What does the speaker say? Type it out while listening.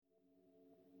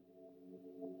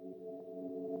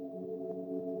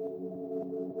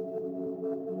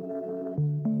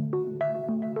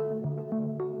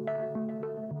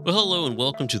Well, hello and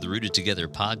welcome to the Rooted Together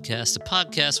podcast, a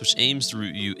podcast which aims to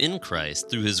root you in Christ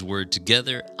through his word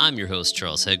together. I'm your host,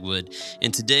 Charles Hegwood,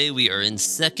 and today we are in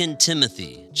 2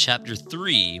 Timothy chapter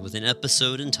 3 with an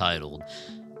episode entitled,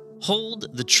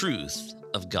 Hold the Truth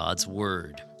of God's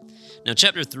Word. Now,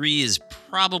 chapter 3 is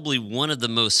probably one of the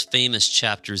most famous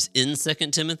chapters in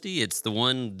 2 Timothy. It's the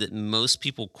one that most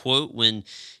people quote when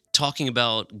talking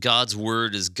about God's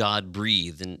word as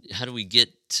God-breathed. And how do we get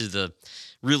to the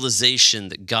realization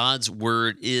that God's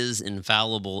word is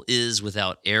infallible, is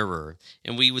without error?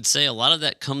 And we would say a lot of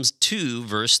that comes to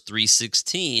verse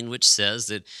 3:16, which says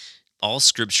that all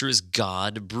scripture is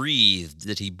God-breathed,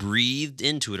 that he breathed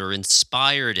into it or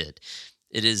inspired it.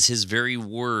 It is his very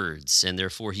words, and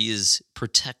therefore he has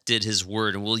protected his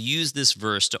word. And we'll use this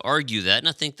verse to argue that, and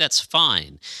I think that's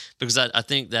fine, because I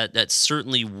think that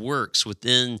certainly works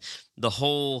within the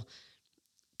whole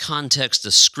context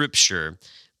of Scripture.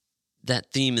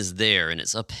 That theme is there, and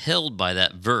it's upheld by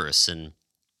that verse. And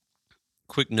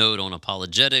quick note on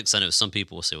apologetics, I know some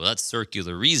people will say, well, that's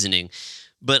circular reasoning,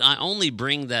 but I only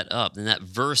bring that up and that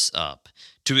verse up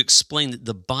to explain that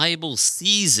the Bible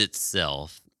sees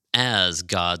itself as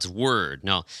God's word.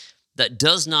 Now, that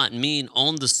does not mean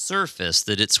on the surface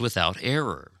that it's without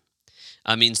error.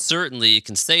 I mean, certainly you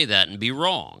can say that and be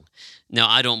wrong. Now,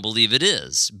 I don't believe it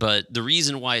is, but the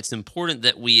reason why it's important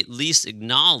that we at least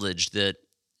acknowledge that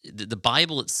the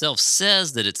Bible itself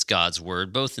says that it's God's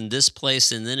word, both in this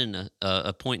place and then in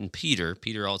a point in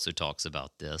Peter also talks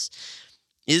about this,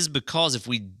 is because if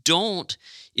we don't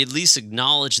at least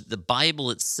acknowledge that the Bible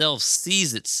itself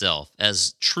sees itself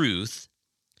as truth,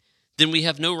 then we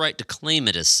have no right to claim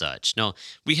it as such. Now,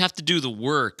 we have to do the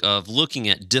work of looking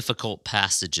at difficult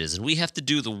passages, and we have to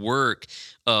do the work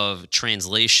of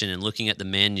translation and looking at the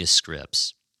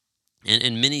manuscripts.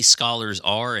 And many scholars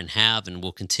are and have and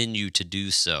will continue to do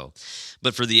so.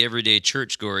 But for the everyday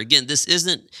churchgoer, again, this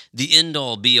isn't the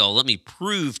end-all, be-all. Let me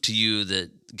prove to you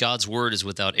that God's word is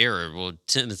without error. Well,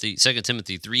 2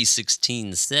 Timothy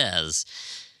 3:16 says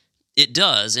it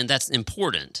does, and that's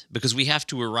important because we have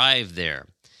to arrive there.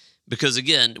 Because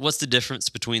again, what's the difference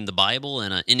between the Bible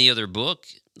and any other book,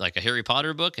 like a Harry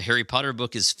Potter book? A Harry Potter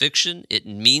book is fiction. It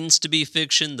means to be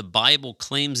fiction. The Bible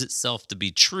claims itself to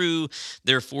be true.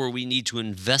 Therefore, we need to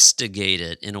investigate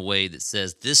it in a way that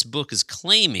says this book is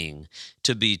claiming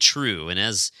to be true. And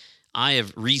as I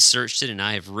have researched it and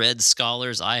I have read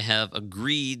scholars, I have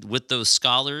agreed with those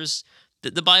scholars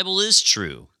that the Bible is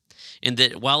true. And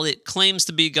that while it claims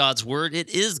to be God's word, it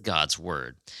is God's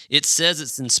word. It says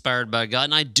it's inspired by God,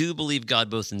 and I do believe God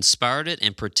both inspired it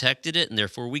and protected it, and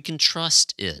therefore we can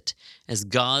trust it as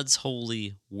God's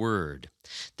holy word.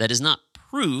 That is not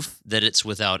proof that it's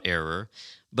without error,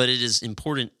 but it is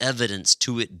important evidence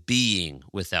to it being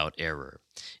without error.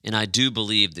 And I do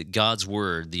believe that God's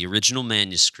word, the original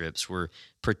manuscripts, were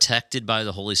protected by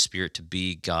the Holy Spirit to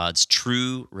be God's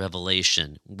true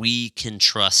revelation. We can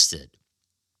trust it.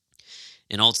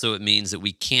 And also it means that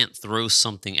we can't throw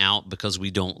something out because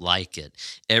we don't like it.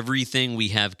 Everything we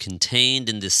have contained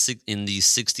in these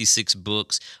 66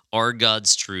 books are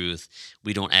God's truth.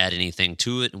 We don't add anything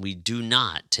to it, and we do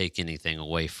not take anything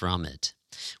away from it.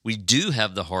 We do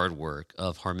have the hard work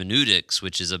of hermeneutics,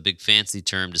 which is a big fancy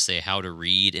term to say how to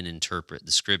read and interpret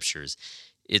the scriptures.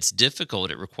 It's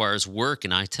difficult. It requires work,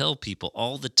 and I tell people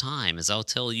all the time, as I'll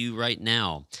tell you right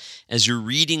now, as you're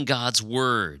reading God's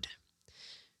word,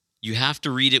 you have to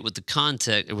read it with the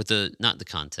mindset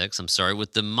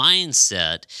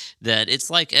that it's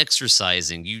like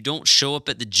exercising. You don't show up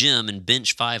at the gym and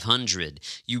bench 500.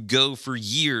 You go for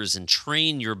years and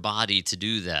train your body to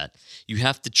do that. You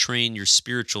have to train your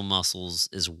spiritual muscles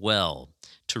as well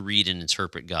to read and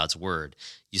interpret God's word.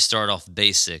 You start off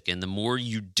basic, and the more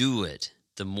you do it,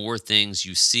 the more things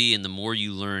you see and the more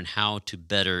you learn how to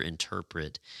better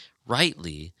interpret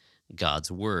rightly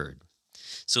God's word.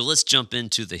 So let's jump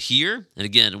into the here. And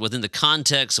again, within the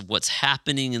context of what's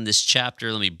happening in this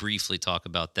chapter, let me briefly talk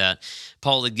about that.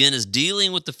 Paul, again, is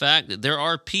dealing with the fact that there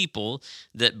are people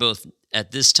that both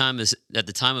at this time, at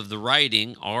the time of the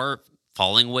writing, are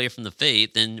falling away from the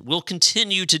faith and will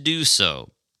continue to do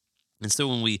so. And so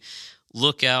when we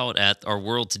look out at our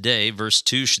world today, verse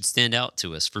 2 should stand out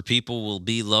to us. For people will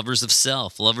be lovers of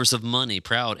self, lovers of money,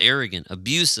 proud, arrogant,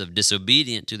 abusive,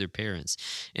 disobedient to their parents,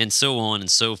 and so on and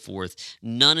so forth.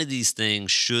 None of these things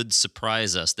should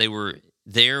surprise us. They were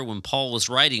there when Paul was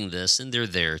writing this, and they're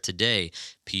there today.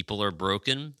 People are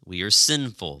broken. We are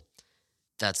sinful.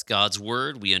 That's God's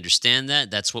word. We understand that.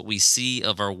 That's what we see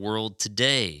of our world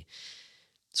today.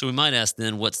 So we might ask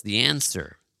then, what's the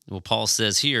answer? Well, Paul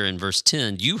says here in verse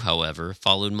 10, you, however,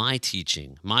 followed my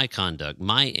teaching, my conduct,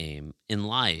 my aim in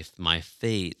life, my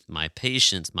faith, my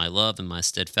patience, my love, and my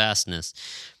steadfastness.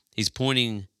 He's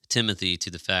pointing Timothy to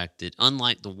the fact that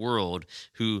unlike the world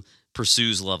who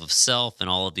pursues love of self and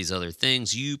all of these other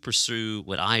things, you pursue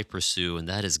what I pursue, and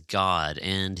that is God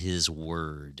and his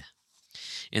word.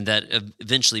 And that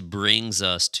eventually brings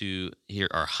us to here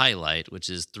our highlight, which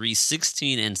is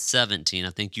 3:16 and 17. I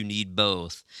think you need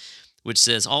both, which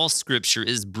says, all scripture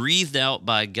is breathed out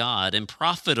by God and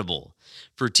profitable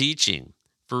for teaching,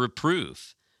 for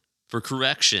reproof, for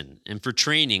correction, and for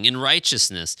training in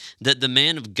righteousness, that the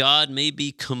man of God may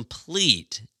be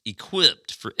complete,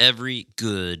 equipped for every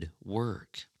good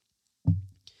work.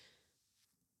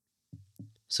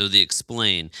 So they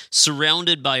explain,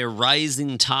 surrounded by a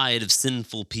rising tide of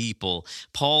sinful people,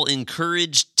 Paul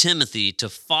encouraged Timothy to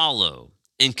follow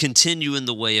and continue in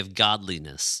the way of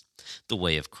godliness, the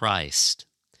way of Christ.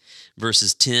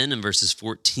 Verses 10 and verses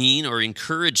 14 are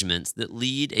encouragements that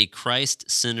lead a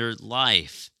Christ-centered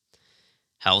life.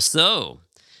 How so?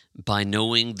 By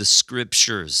knowing the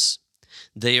scriptures.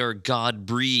 They are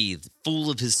God-breathed, full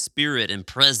of his spirit and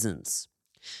presence.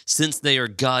 Since they are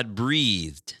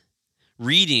God-breathed,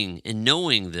 reading and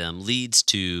knowing them leads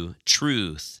to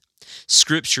truth.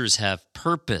 Scriptures have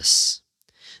purpose.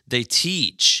 They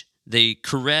teach, they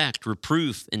correct,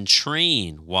 reproof, and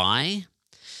train. Why?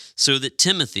 So that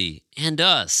Timothy and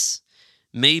us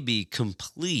may be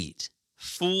complete,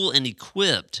 full, and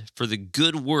equipped for the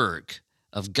good work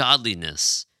of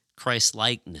godliness,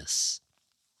 Christ-likeness.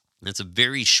 That's a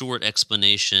very short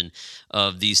explanation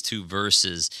of these two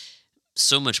verses.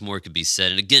 So much more could be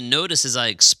said. And again, notice as I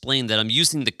explain that I'm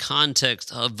using the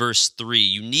context of verse 3.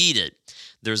 You need it.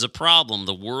 There's a problem.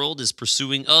 The world is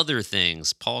pursuing other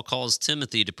things. Paul calls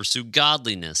Timothy to pursue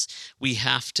godliness. We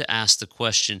have to ask the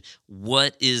question,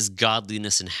 what is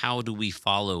godliness and how do we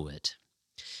follow it?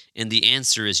 And the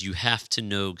answer is you have to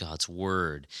know God's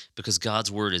word, because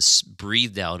God's word is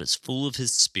breathed out. It's full of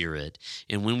his spirit.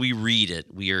 And when we read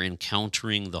it, we are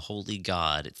encountering the holy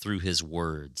God through his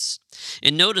words.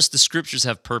 And notice the scriptures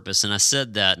have purpose. And I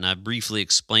said that and I briefly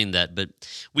explained that. But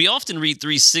we often read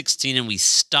 3:16 and we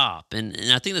stop. And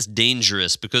I think that's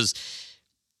dangerous because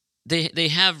they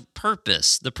have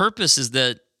purpose. The purpose is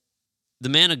that the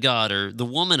man of God or the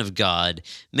woman of God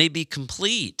may be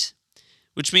complete,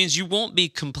 which means you won't be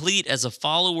complete as a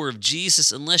follower of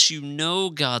Jesus unless you know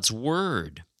God's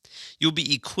word. You'll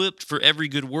be equipped for every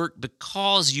good work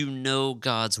because you know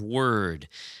God's word.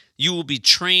 You will be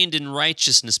trained in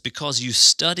righteousness because you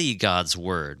study God's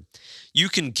word. You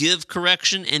can give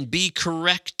correction and be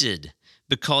corrected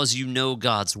because you know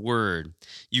God's word.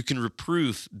 You can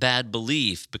reproof bad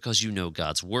belief because you know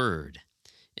God's word.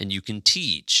 And you can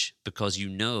teach because you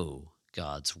know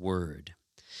God's word.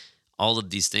 All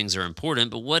of these things are important,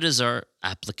 but what is our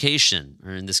application?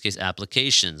 Or in this case,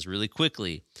 applications, really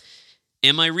quickly.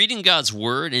 Am I reading God's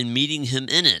word and meeting him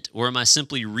in it? Or am I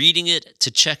simply reading it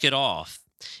to check it off?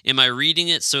 Am I reading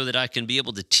it so that I can be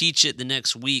able to teach it the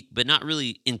next week, but not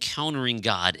really encountering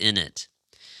God in it?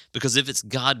 Because if it's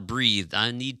God-breathed,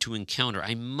 I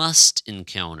must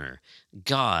encounter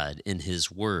God in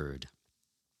his word.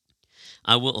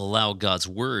 I will allow God's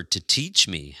word to teach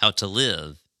me how to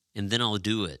live, and then I'll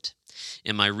do it.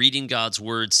 Am I reading God's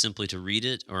word simply to read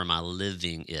it, or am I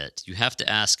living it? You have to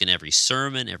ask in every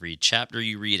sermon, every chapter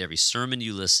you read, every sermon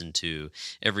you listen to,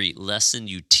 every lesson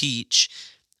you teach,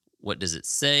 what does it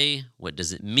say? What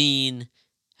does it mean?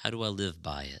 How do I live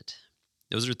by it?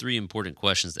 Those are three important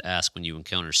questions to ask when you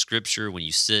encounter Scripture, when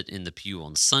you sit in the pew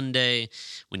on Sunday,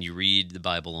 when you read the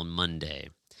Bible on Monday.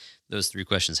 Those three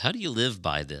questions. How do you live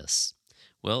by this?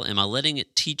 Well, am I letting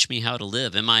it teach me how to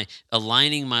live? Am I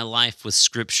aligning my life with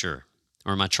Scripture?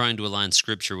 Or am I trying to align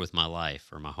Scripture with my life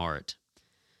or my heart?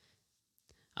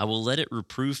 I will let it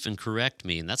reproof and correct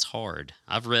me, and that's hard.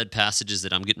 I've read passages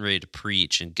that I'm getting ready to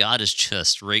preach, and God has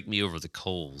just raked me over the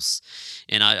coals.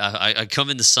 And I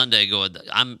come into Sunday going,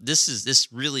 this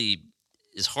really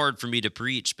is hard for me to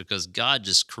preach because God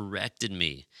just corrected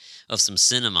me of some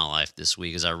sin in my life this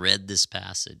week as I read this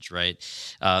passage, right?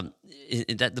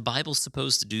 That the Bible's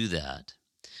supposed to do that.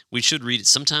 We should read it.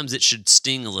 Sometimes it should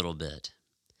sting a little bit.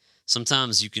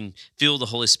 Sometimes you can feel the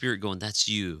Holy Spirit going, that's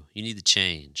you. You need to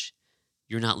change.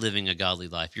 You're not living a godly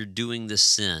life. You're doing this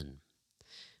sin.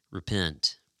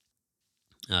 Repent.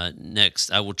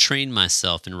 Next, I will train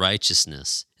myself in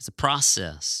righteousness. It's a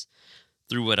process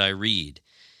through what I read.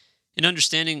 In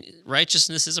understanding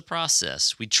righteousness is a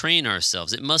process. We train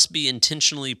ourselves. It must be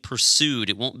intentionally pursued.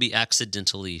 It won't be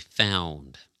accidentally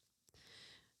found.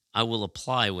 I will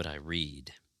apply what I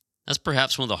read. That's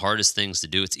perhaps one of the hardest things to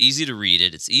do. It's easy to read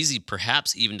it. It's easy,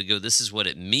 perhaps, even to go, this is what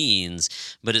it means,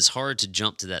 but it's hard to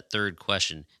jump to that third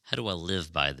question: how do I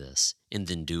live by this? And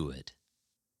then do it.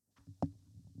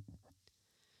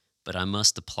 But I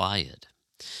must apply it.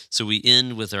 So we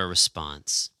end with our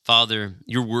response. Father,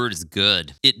 your word is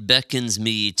good. It beckons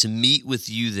me to meet with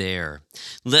you there.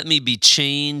 Let me be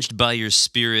changed by your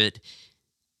Spirit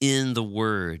in the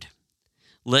word.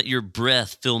 Let your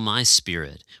breath fill my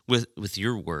spirit with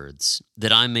your words,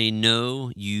 that I may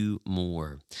know you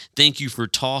more. Thank you for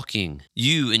talking.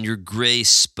 You and your grace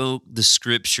spoke the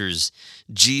scriptures.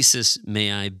 Jesus,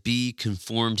 may I be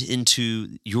conformed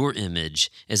into your image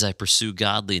as I pursue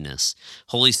godliness.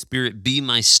 Holy Spirit, be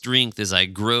my strength as I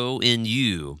grow in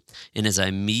you and as I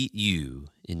meet you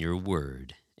in your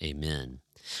word. Amen.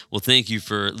 Well, thank you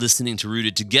for listening to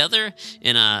Rooted Together,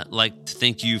 and I'd like to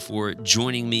thank you for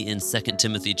joining me in 2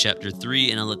 Timothy chapter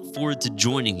 3, and I look forward to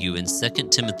joining you in 2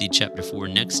 Timothy chapter 4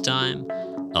 next time.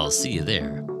 I'll see you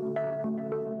there.